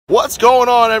What's going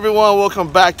on, everyone?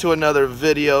 Welcome back to another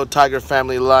video. Tiger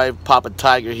Family Life, Papa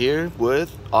Tiger here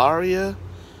with Aria,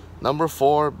 number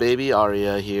 4, baby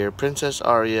Aria here. Princess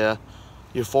Aria,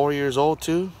 you're 4 years old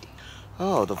too?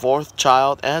 Oh, the 4th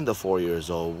child and the 4 years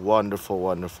old. Wonderful,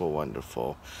 wonderful,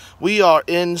 wonderful. We are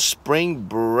in spring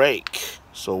break.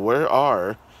 So where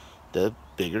are the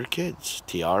bigger kids?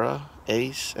 Tiara,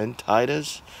 Ace, and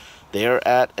Titus. They're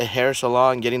at a hair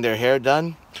salon getting their hair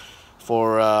done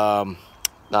for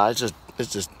nah,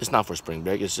 it's not for spring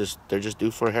break. It's just they're just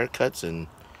due for haircuts and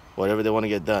whatever they want to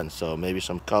get done. So maybe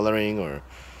some coloring or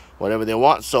whatever they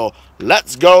want. So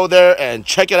let's go there and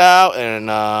check it out. And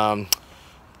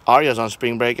Aria's on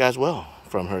spring break as well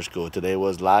from her school. Today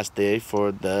was last day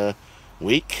for the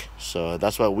week, so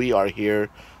that's why we are here.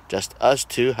 Just us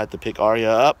two. Had to pick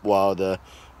Aria up while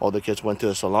all the kids went to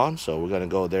the salon. So we're gonna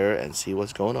go there and see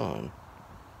what's going on.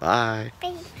 Bye.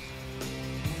 Bye.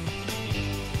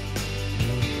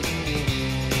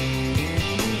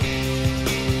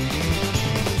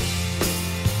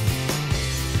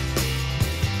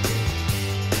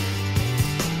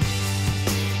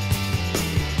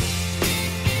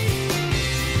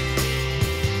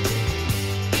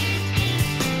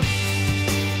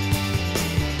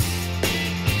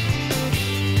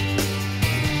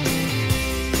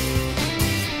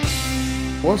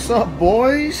 What's up,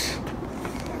 boys?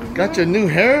 Got your new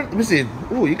hair? Let me see.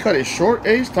 Ooh, you cut it short,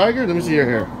 Ace, Tiger? Let me see your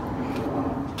hair.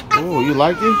 Oh, you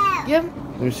like it? Yep.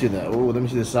 Let me see that. Oh, let me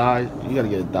see the size. You gotta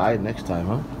get it dyed next time,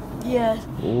 huh? Yes.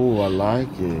 Oh, I like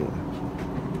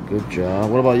it. Good job.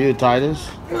 What about you, Titus?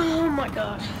 Oh my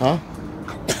gosh. Huh?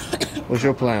 What's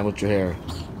your plan with your hair?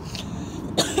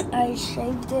 I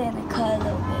shaved it and I cut a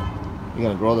little bit. You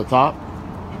gonna grow the top?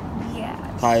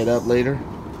 Yeah. Tie it up later?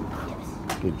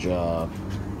 Yes. Good job.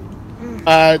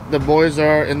 The boys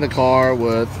are in the car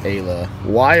with Ayla.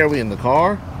 Why are we in the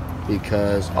car?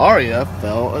 Because Aria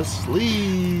fell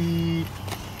asleep.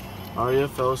 Aria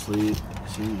fell asleep.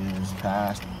 She is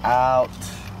passed out.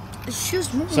 She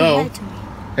was moving So, head to me.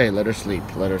 hey, let her sleep.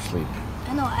 Let her sleep.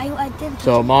 I know, I did.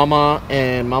 So Mama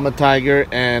and Mama Tiger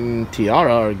and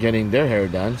Tiara are getting their hair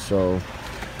done. So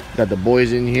got the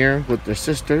boys in here with their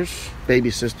sisters, baby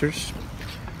sisters,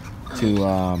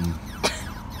 to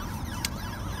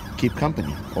keep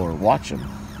company or watch them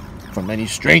from any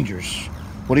strangers.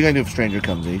 What are you gonna do if a stranger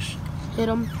comes, Ace? Hit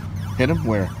him. Hit him?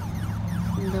 Where?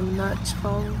 And the nuts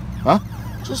fall. Huh?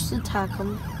 Just attack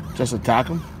him. Just attack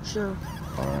him? Sure.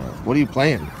 What are you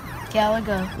playing?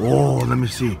 Galaga. Oh, let me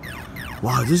see.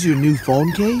 Wow, is this your new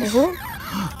phone case?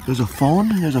 There's a phone?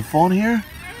 There's a phone here?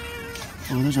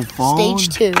 Oh, there's a phone.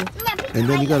 Stage 2. And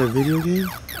then you got a video game?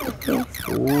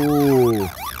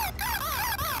 Oh.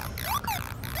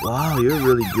 Wow, you're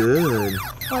really good.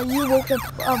 Well, you woke up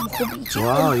Kobe chicken.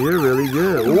 Wow, you're really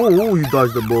good. Oh, you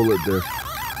dodged the bullet there.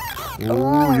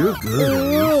 Oh, you're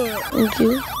good. Thank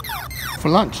you. For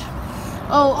lunch.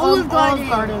 Oh, Olive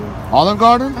Garden. Olive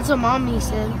Garden? That's what Mommy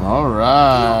said. All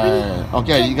right.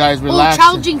 Okay, you guys relax. Oh,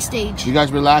 challenging stage. You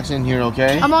guys relax in here,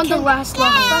 okay? I'm on the last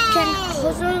level. Can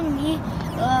Jose me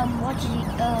watch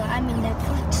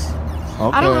Netflix?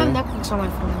 Okay. I don't have Netflix on my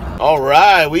phone now. All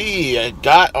right, we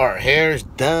got our hairs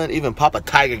done. Even Papa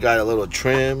Tiger got a little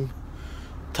trim.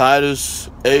 Titus,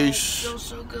 Ace. It feels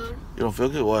so good. You don't feel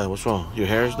good? Why? What's wrong? Your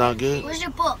hair's not good? Where's your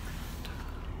book?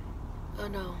 Oh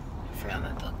no, I forgot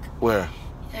my book. Where?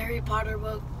 The Harry Potter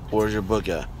book. Where's your book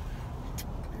at?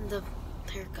 In the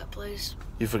haircut place.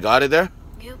 You forgot it there?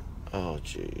 Yep. Oh,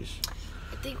 jeez.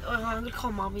 I think I'm gonna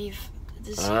call Mommy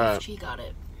to see if she got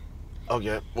it.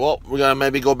 Okay, well, we're gonna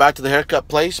maybe go back to the haircut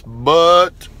place,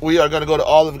 but we are gonna go to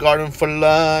Olive Garden for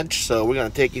lunch, so we're gonna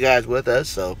take you guys with us,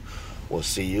 so we'll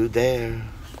see you there.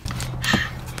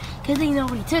 Good thing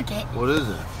nobody took it. What is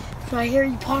it? My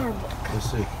Harry Potter book.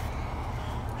 Let's see.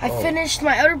 I finished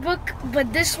my other book,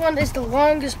 but this one is the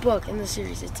longest book in the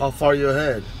series. It's How far are you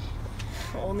ahead?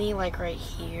 only like right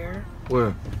here.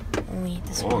 Where? Only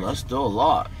this Oh, one. that's still a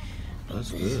lot.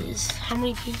 That's This good. is, how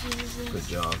many pages is this? Good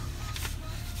job.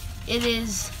 It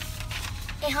is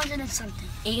 800 and something.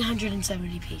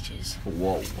 870 pages.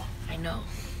 Whoa. I know.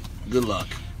 Good luck.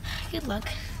 Good luck.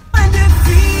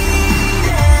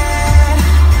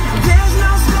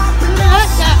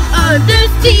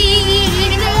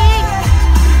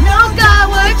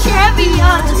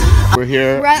 We're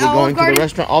here. We're going to the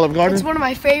restaurant, Olive Garden. It's one of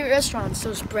my favorite restaurants.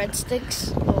 Those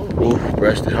breadsticks. Oh,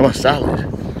 breast. How about salad?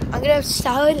 I'm gonna have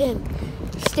salad and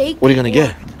steak. What are you gonna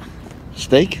get?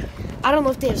 Steak? I don't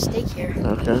know if they have steak here.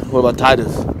 Okay. What about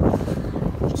Titus?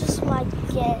 Just like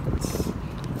get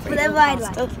whatever I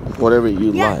like. Whatever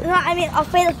you Yeah, like. no, I mean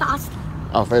Alfredo pasta.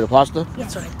 Alfredo pasta?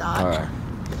 That's what I thought. All right.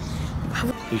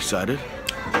 You excited?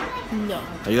 No.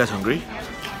 Are you guys hungry?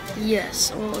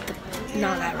 Yes. Well,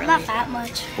 not that really. Not that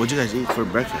much. What'd you guys eat for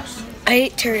breakfast? I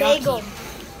ate teriyaki. Bagel.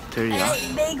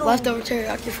 Teriyaki. Bagel. Leftover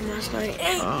teriyaki from last night.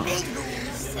 Oh.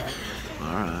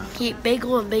 Alright. He ate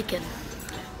bagel and bacon.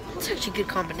 It's actually a good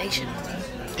combination.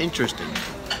 Interesting.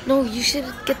 No, you should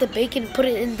get the bacon, put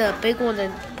it in the bagel, and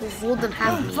then fold in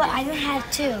half. But I don't have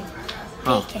two.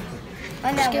 Oh. Bacon.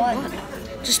 And Just that get one. one.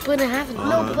 Just split it in half. And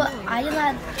No, but I don't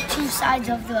have two sides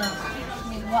of the.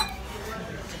 What?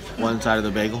 One side of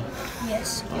the bagel?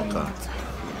 Yes. Okay.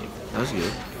 That's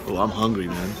good. Oh, I'm hungry,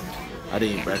 man. I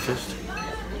didn't eat breakfast.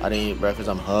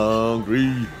 I'm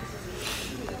hungry.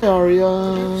 Aria,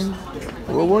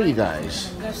 where were you guys?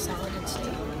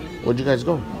 Where'd you guys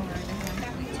go?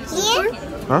 Here?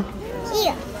 Huh?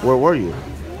 Here. Where were you?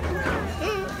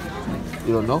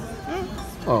 You don't know?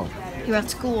 Oh, you're at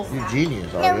school. you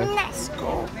genius, No, Aria. not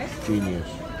school. Genius.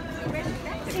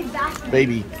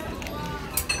 Baby.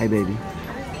 Hey, baby.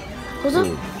 What's up?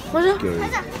 Ooh, What's up? scary.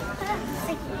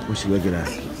 What's she looking at?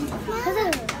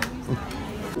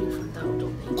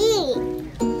 Eat.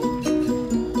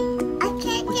 I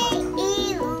can't get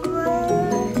eat.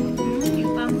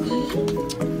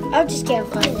 I'll just get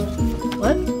Alfredo.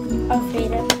 What?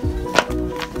 Alfredo.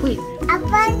 Wait.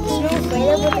 Alfredo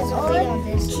with his Alfredo on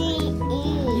this.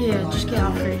 Yeah, just get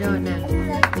Alfredo and then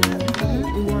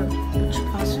you want which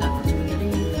pasta?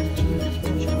 Spaghetti,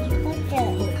 cheese,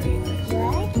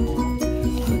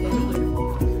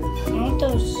 I want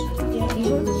those.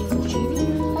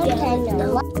 Yeah,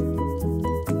 no.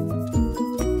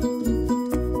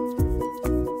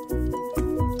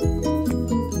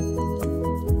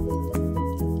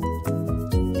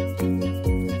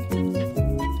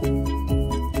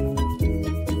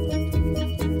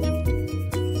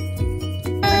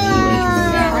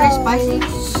 spicy?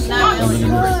 Oh,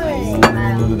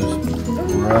 look at this.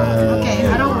 Bread. Okay,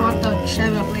 I don't want the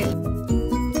 7 plate.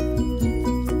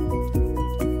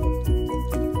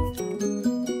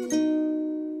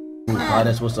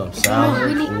 Titus with some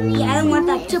salad. Yeah, I don't want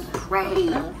that to pray.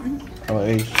 Oh,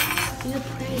 Ace.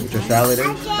 With your salad,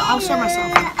 Ace? I'll serve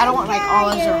myself. I don't want like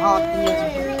olives or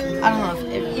jalapenos. I don't know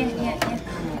if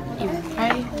even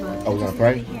pray. Oh, we're gonna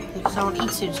pray? Because I want to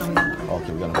eat soon, so I'm gonna pray.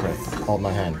 Okay, we're gonna pray. Hold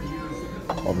my hand.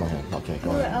 Hold my hand. Okay,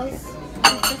 go ahead.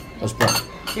 Let's pray.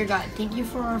 Dear God, thank you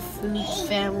for our food,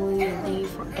 family, and thank you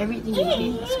for everything you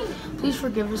gave us. Please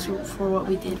forgive us for what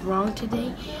we did wrong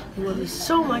today. We love you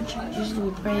so much. In Jesus' name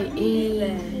we pray.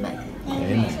 Amen.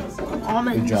 Amen.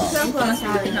 Amen. Good job. Let's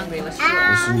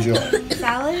enjoy.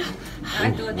 Salad?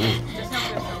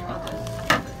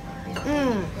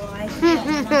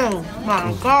 My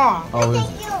God. How is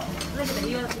it?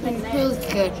 It feels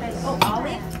good.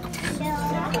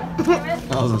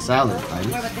 That was a salad,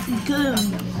 Titus. Good.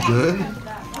 Good?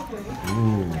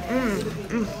 Ooh.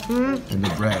 And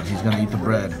the bread. He's gonna eat the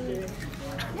bread.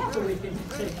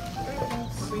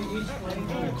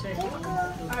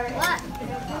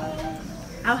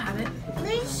 I'll have it.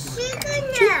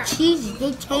 Too cheesy.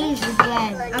 They changed the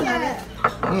bread. I'll have it.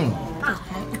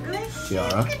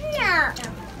 Tiara.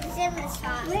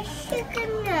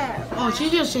 Oh,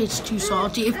 she's gonna say it's too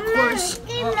salty, of course.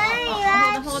 Hold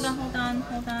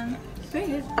on. Very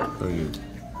good. Very good.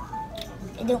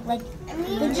 I don't like.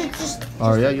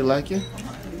 Aria, you like it?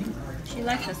 She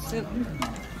likes the soup.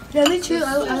 Yeah, me too.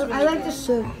 I like the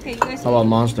soup. Okay, you guys How about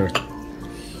Monster?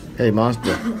 Hey,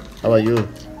 Monster. How about you?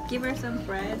 give her some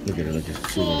bread. Look at it. Look at it.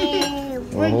 See it.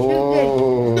 We're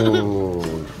Oh.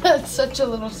 That's such a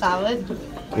little salad.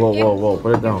 Whoa, whoa, whoa.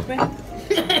 Put it down.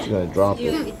 She's gonna drop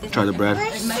it. Try the bread.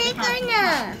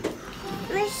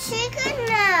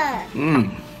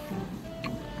 Mmm.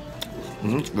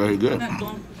 It's very good.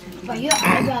 But your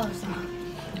eyebrows.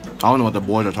 I don't know what the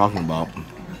boys are talking about.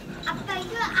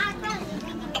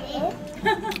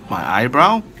 My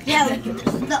eyebrow? Yeah, like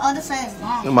the other side is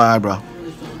long. Look at my eyebrow.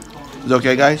 Is it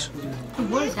okay, guys?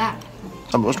 What is that?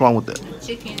 What's wrong with it?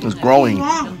 Chicken. It's growing.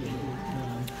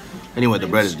 Anyway, the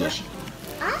bread is good.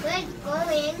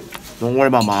 Don't worry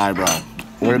about my eyebrow.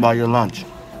 Worry about your lunch.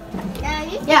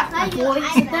 Yeah, boy,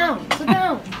 sit down. Sit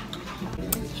down.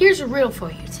 Here's a riddle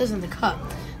for you. It says in the cup.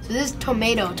 So this is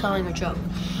tomato telling a joke.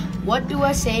 What do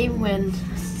I say when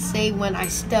I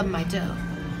stub my toe?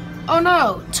 Oh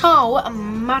no, toe,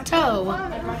 my toe.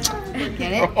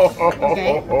 Get it?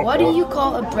 Okay. What do you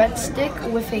call a breadstick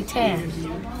with a tan?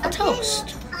 A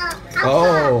toast.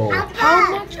 Oh. How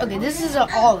much? Okay, this is an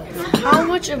olive. How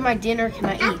much of my dinner can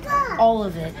I eat? All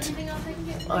of it.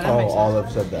 Oh, that makes sense. Olive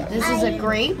said that. This is a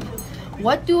grape.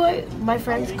 What do my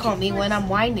friends call me when I'm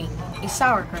whining? A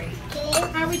sour grape.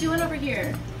 How are we doing over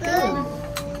here?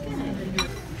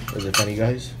 Is it funny,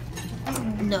 guys?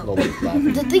 No. Nobody's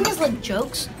laughing. The thing is, like,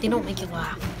 jokes, they don't make you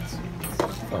laugh.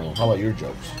 Oh, how about your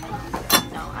jokes?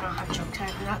 No, I don't have jokes.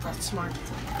 I'm not that smart.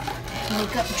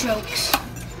 Make up jokes.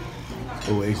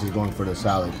 Oh, Ace is going for the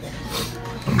salad.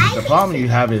 The problem you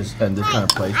have is, in this kind of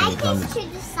place, when you come, is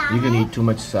you can eat too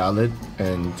much salad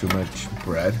and too much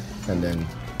bread, and then,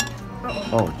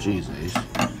 oh, jeez, Ace.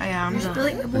 I'm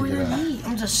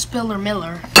just Spiller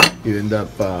Miller. You end up,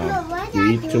 you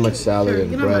eat too much salad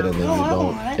and bread, and then you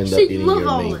don't end up eating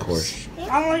your main course.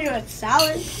 I want you a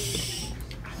salad.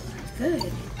 Good.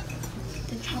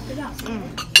 Then chop it up.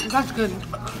 That's good.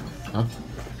 Huh?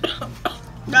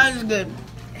 That is good.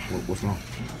 What's wrong?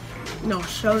 No,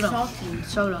 soda.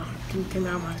 Soda. Can I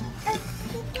have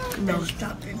mine? No.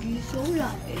 Soda.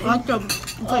 I like the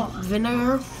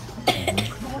vinegar.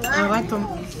 I like the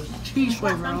cheese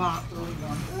flavor a lot.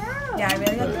 Yeah, I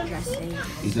really like the dressing.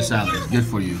 Eat the salad. It's good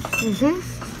for you.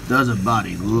 Does a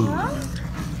body. Ooh.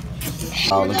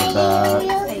 Oh, look at that.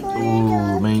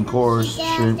 Ooh, main course.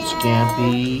 Shrimp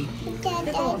scampi.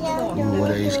 Ooh, what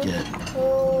did Ace get?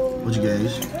 What'd you get,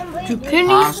 Ace? Zucchini.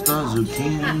 Pasta,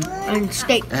 zucchini, And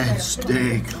steak. and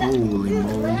steak. Holy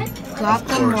moly. Of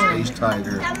course, Ace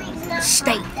Tiger.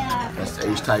 Steak. That's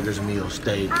the Ace Tiger's meal,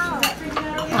 steak.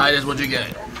 Titus, what'd you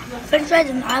get? French fries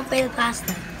and Alfredo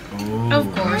pasta. Ooh.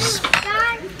 Of course.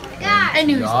 I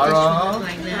knew it was Tiara.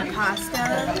 like that.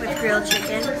 Pasta with grilled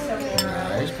chicken.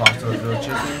 Nice, pasta with grilled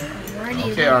chicken.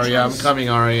 Okay, Aria, I'm coming,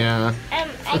 Aria.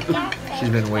 She's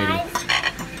been waiting.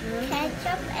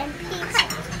 Ketchup and pizza.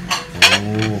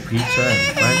 Oh, pizza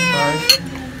and french fries.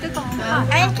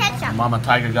 And ketchup. Mama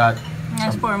Tiger got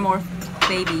That's for more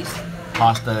babies.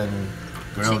 pasta and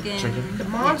grilled chicken. The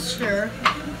monster.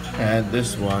 And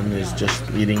this one is just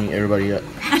eating everybody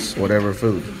else, whatever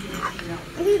food.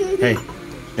 Hey,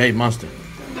 hey, monster.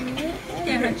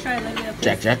 Yeah, try a little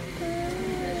bit. Jack.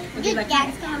 Would you like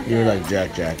You're like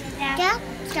Jack.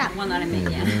 Ketchup. one out of me?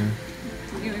 Yeah.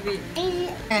 You would be-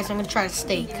 Guys, I'm gonna try the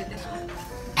steak.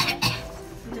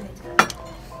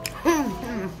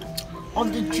 All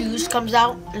the juice comes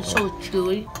out and so it's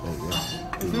chewy. Oh,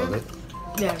 yeah. You love it.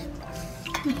 Yeah.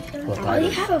 Well,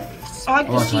 Titus. I like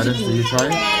Oh, the Titus, did seasoning. you try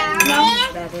it? No,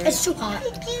 it's too hot.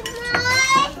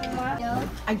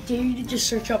 I dare you to just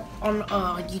search up on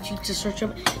YouTube to search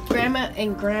up Grandma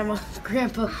and Grandpa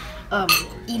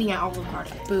eating at Olive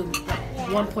Garden. Boom,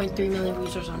 1.3 million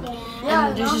views or something.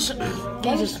 And they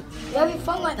just That'd be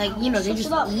fun like like you know they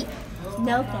just eat.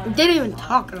 no. They didn't even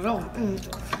talk at all. And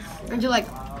they're like,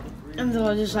 and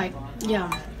they're just like, yeah,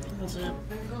 that's it.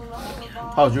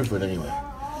 How's your food anyway?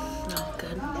 No,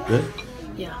 good. Good?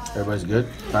 Yeah. Everybody's good?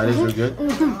 Titus, you're good? I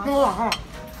Whoa.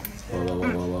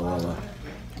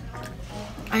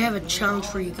 have a challenge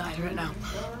for you guys right now.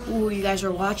 Ooh, you guys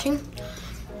are watching.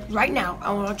 Right now,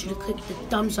 I want you to click the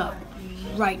thumbs up.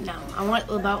 Right now, I want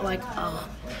about like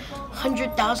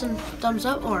 100,000 thumbs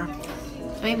up, or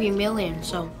maybe 1 million.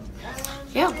 So,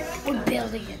 yeah, We're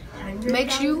building it. make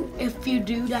sure if you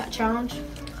do that challenge,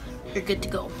 you're good to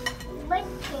go.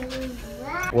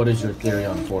 What is your theory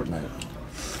on Fortnite?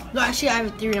 No, actually, I have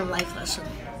a theory on life lesson.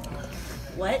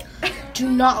 What? Do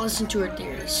not listen to her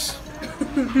theories.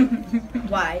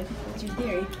 Why? What's your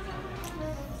theory?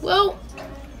 Well,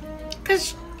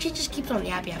 because she just keeps on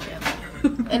yapping.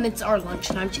 And it's our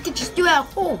lunchtime. She could just do it at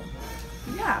home.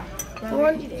 Yeah.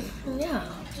 Or, yeah.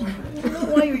 Not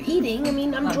while you're eating. I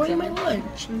mean, I'm enjoying my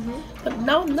lunch. But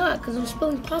now I'm not because I'm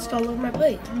spilling pasta all over my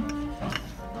plate.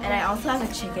 And I also have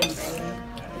a chicken brain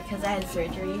because I had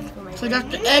surgery for my So that's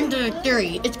the end of the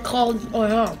theory. It's called, oh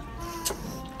yeah.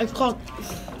 It's called,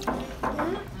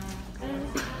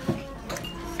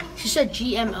 she said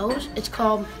GMOs. It's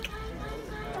called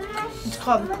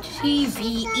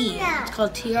TVE. It's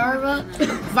called Tiara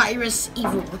Virus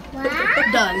Evil.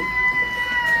 Done.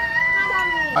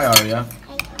 Hi, Aria.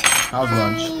 How's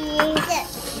lunch?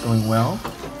 Going well? Oh,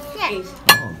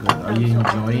 good. Are you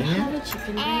enjoying it?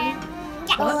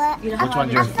 Which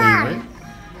one's your favorite?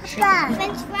 I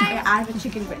have a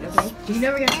chicken brain, okay? You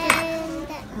never got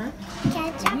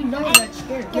scared. You never got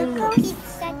scared. I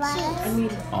mean,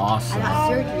 Awesome.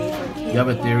 Surgery for a kid. You have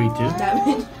a theory too? That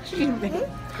means chicken brain.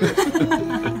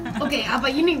 okay, how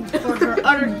about you need for her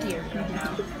other theory?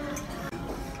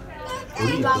 What are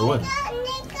you doing?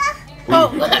 Oh,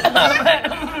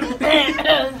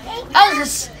 I was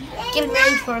just getting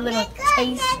ready for a little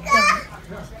taste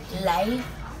of life.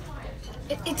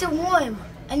 It's a worm,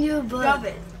 and you're a bird. Drop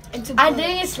it. It's a I'm bird.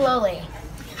 doing it slowly.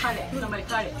 Cut it. Somebody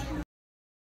cut it.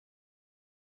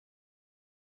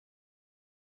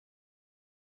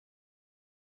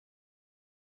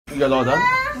 You guys all done?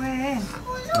 Where?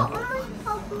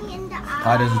 Poke me in the eye.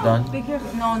 Titus is done. Be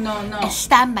careful. No, no, no.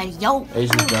 Stand by yo.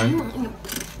 Ace is done.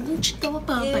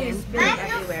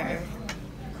 everywhere.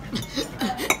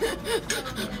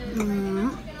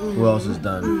 Who else is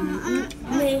done?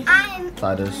 Me.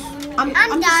 Titus. I'm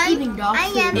done. just eating dog I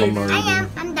food. am. No more eating.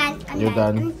 I'm done. You're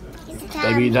done.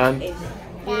 Baby, you done?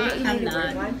 I'm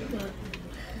not. I'm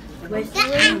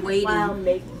Waiting.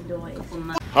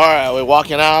 Alright, we're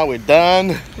walking out. We're done.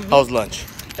 How's lunch?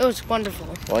 It was wonderful.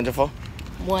 Wonderful.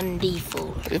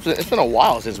 Wonderful. It's been a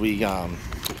while since we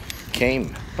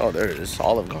came. Oh, there it is.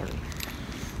 Olive Garden.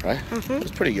 Right?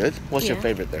 It's pretty good. What's your Yeah.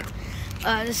 favorite there?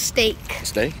 The steak.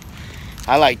 Steak?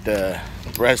 I like the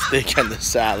breadstick and the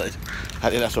salad. I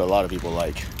think that's what a lot of people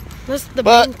like. That's the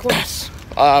But main course.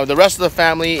 the rest of the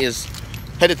family is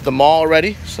headed to the mall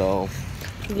already. So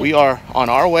we are on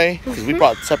our way because we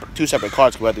brought two separate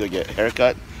cars because we had to go get a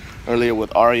haircut earlier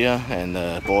with Aria and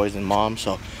the boys and mom.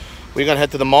 So we're gonna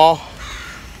head to the mall.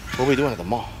 What are we doing at the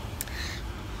mall?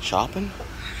 Shopping?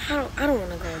 I don't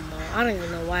want to go to the mall. I don't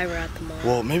even know why we're at the mall.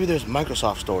 Well, maybe there's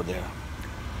Microsoft store there.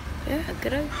 Yeah,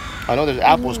 good idea. I know there's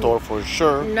Apple store for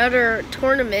sure. Another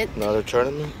tournament. Another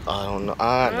tournament? I don't know.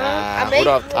 I Nah, may- we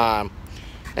don't have time.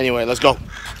 Anyway, let's go.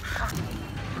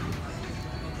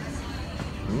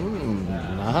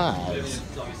 Nice.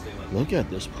 Look at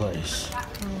this place.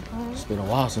 It's been a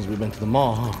while since we've been to the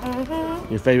mall, huh?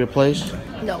 Your favorite place?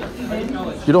 No.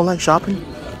 You don't like shopping?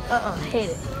 Hate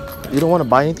it. You don't want to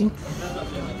buy anything?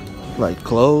 Like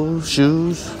clothes,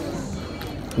 shoes?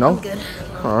 No? Good.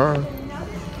 Alright.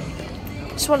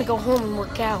 Just want to go home and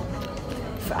work out.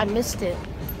 I missed it.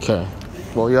 Okay.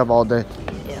 Well, you have all day.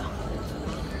 Yeah.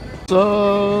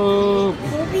 So,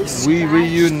 we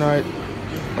reunite.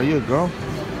 Are you a girl?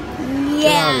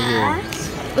 Get out of here.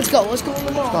 Let's go. Let's go to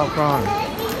the mall. Stop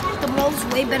crying. The mall's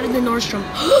way better than Nordstrom.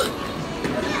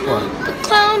 What? The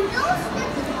clown.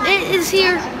 It is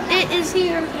here. It is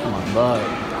here. Oh my butt.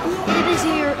 It is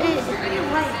here.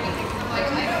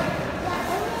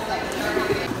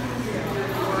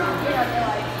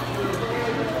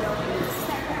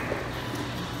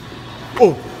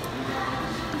 Oh.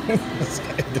 What's this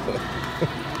guy doing?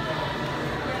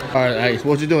 All right, Ace.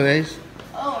 What you doing, Ace?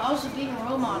 Oh, I was being a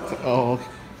role model. Oh, okay.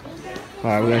 All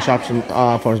right, we're gonna shop some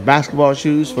for his basketball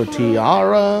shoes for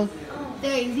Tiara.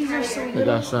 Dang, these are so We good.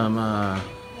 got some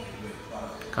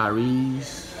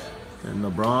Kyrie's and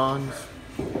LeBron's.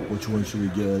 Which one should we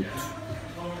get?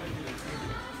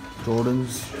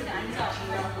 Jordan's.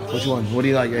 Which one? What do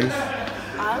you like, Ace?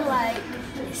 I like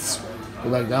this one. You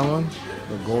like that one?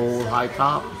 The gold high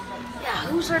top? Yeah,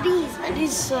 whose are these? Are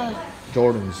these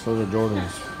Jordans. Those are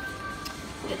Jordans.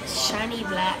 it's shiny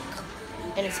black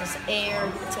and it says Air.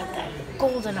 It's got that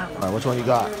golden All outline. right, which one you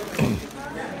got?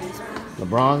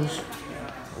 LeBron's.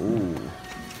 Ooh.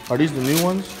 Are these the new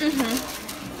ones?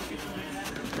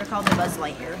 They're called the Buzz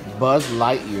Lightyear. Buzz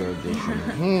Lightyear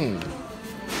edition.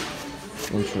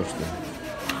 Interesting.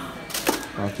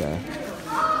 Okay.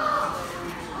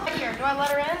 Here, do I let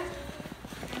her in?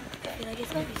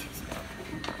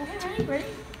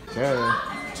 Okay.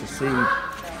 To see.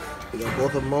 We got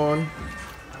both of them on.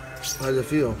 How does it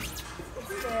feel?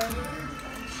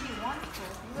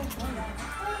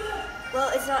 Well,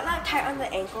 it's not that tight on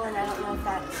the ankle, and I don't know if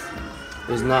that's...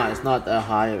 It's not. It's not that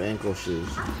high of ankle shoes.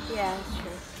 Yeah,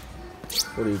 that's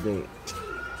true. What do you think?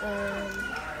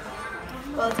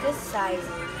 Well, it's good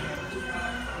sizing.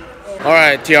 All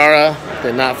right, Tiara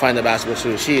did not find the basketball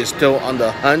shoes. She is still on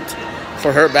the hunt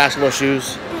for her basketball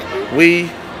shoes. We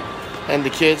and the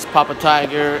kids, Papa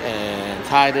Tiger and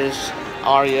Titus,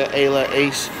 Aria, Ayla,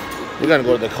 Ace, we're gonna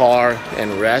go to the car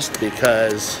and rest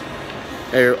because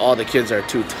all the kids are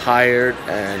too tired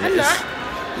and it's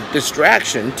a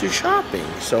distraction to shopping.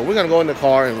 So we're gonna go in the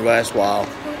car and rest while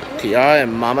Tiara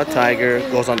and Mama Tiger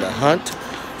goes on the hunt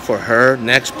for her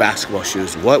next basketball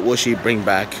shoes. What will she bring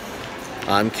back?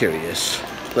 I'm curious.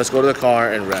 Let's go to the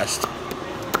car and rest.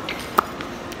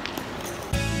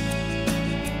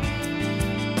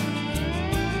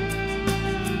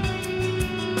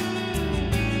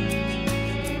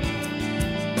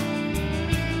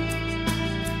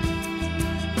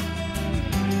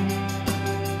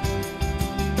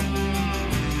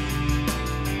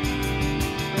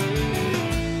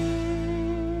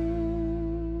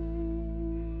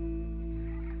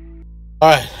 All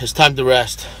right, it's time to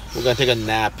rest. We're gonna take a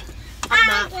nap.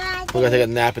 We're gonna take a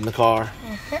nap in the car.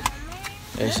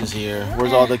 Ace is here.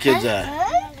 Where's all the kids at?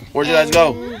 Where'd you guys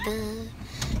go?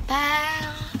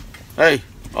 Hey.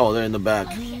 Oh, they're in the back.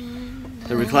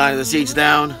 They're reclining the seats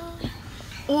down.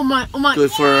 Oh my.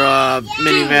 Good for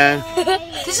minivan.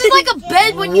 This is like a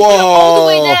bed when you get all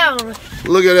the way down.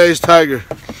 Look at Ace Tiger.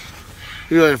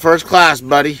 You're in first class,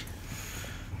 buddy.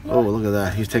 Oh, look at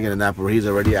that. He's taking a nap where he's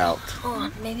already out. Hold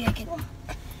on, maybe I can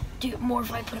do it more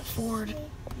if I put it forward.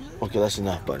 Okay, that's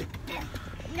enough, buddy.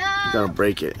 No. You gotta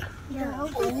break it. No.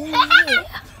 Oh,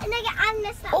 I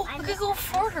messed up. oh, I could go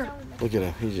further. Look at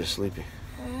him. He's just sleeping.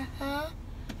 Uh-huh.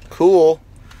 Cool.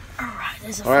 Alright,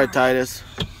 this is All right, fun. Titus.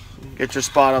 Get your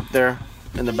spot up there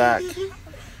in the back.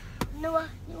 Noah.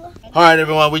 All right,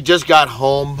 everyone. We just got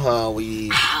home.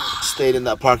 We stayed in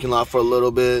that parking lot for a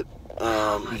little bit.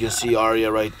 You can see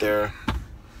Aria right there.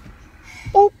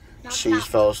 Oh, she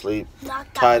fell asleep.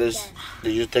 Titus,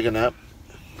 did you take a nap?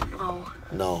 Oh.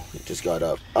 No, he just got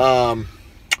up.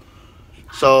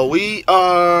 So we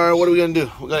are, what are we going to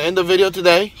do? We're going to end the video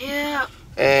today. Yeah.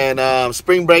 And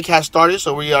spring break has started,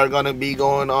 so we are going to be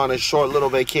going on a short little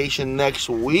vacation next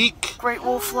week. Great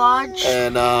Wolf Lodge.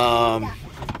 And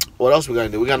what else are we going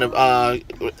to do? We're going to,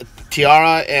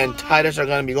 Tiara and Titus are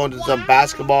going to be going to some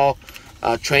basketball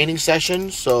training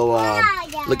sessions. So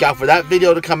look out for that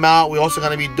video to come out. We're also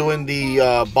going to be doing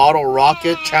the bottle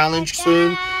rocket challenge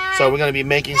soon. So we're going to be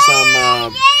making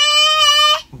some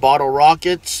bottle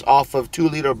rockets off of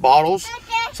 2-liter bottles.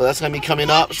 So that's going to be coming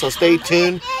up. So stay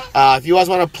tuned. If you guys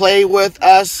want to play with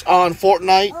us on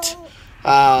Fortnite,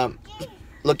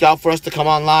 look out for us to come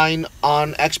online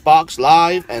on Xbox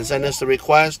Live and send us a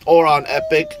request, or on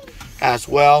Epic as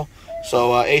well.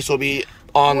 So Ace will be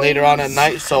on later on at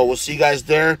night. So we'll see you guys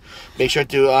there. Make sure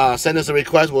to send us a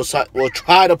request. We'll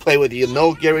try to play with you.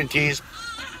 No guarantees.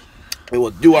 We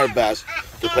will do our best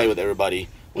to play with everybody.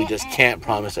 We just can't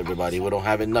promise everybody. We don't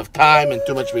have enough time and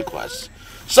too much requests.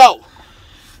 So,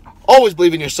 always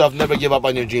believe in yourself. Never give up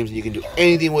on your dreams. And you can do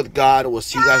anything with God. We'll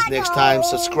see you guys next time.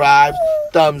 Subscribe,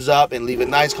 thumbs up, and leave a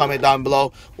nice comment down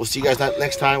below. We'll see you guys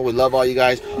next time. We love all you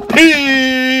guys. Peace.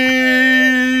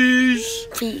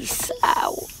 Peace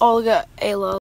out. Oh, look at Ayla.